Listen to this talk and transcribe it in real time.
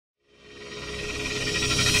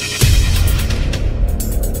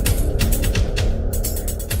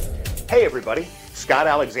everybody, Scott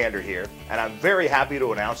Alexander here, and I'm very happy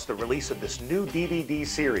to announce the release of this new DVD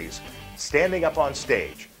series, Standing Up on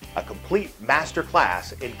Stage, a complete master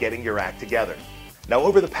class in getting your act together. Now,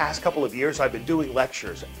 over the past couple of years, I've been doing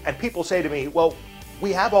lectures, and people say to me, well,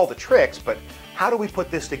 we have all the tricks, but how do we put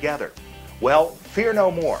this together? Well, fear no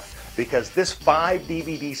more, because this 5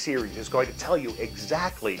 DVD series is going to tell you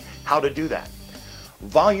exactly how to do that.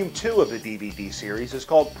 Volume 2 of the DVD series is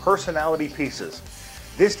called Personality Pieces.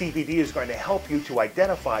 This DVD is going to help you to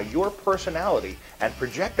identify your personality and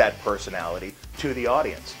project that personality to the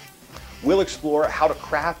audience. We'll explore how to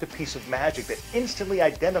craft a piece of magic that instantly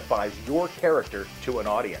identifies your character to an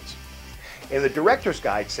audience. In the Director's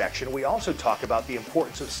Guide section, we also talk about the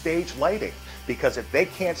importance of stage lighting, because if they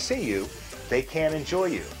can't see you, they can't enjoy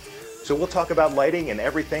you. So we'll talk about lighting in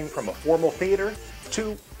everything from a formal theater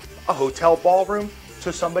to a hotel ballroom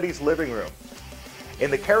to somebody's living room. In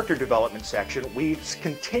the character development section, we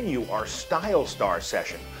continue our Style Star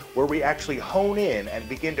session, where we actually hone in and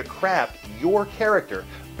begin to craft your character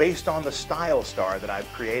based on the Style Star that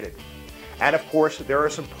I've created. And of course, there are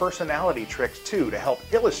some personality tricks too to help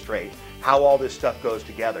illustrate how all this stuff goes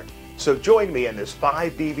together. So join me in this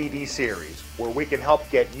 5 DVD series where we can help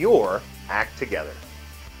get your act together.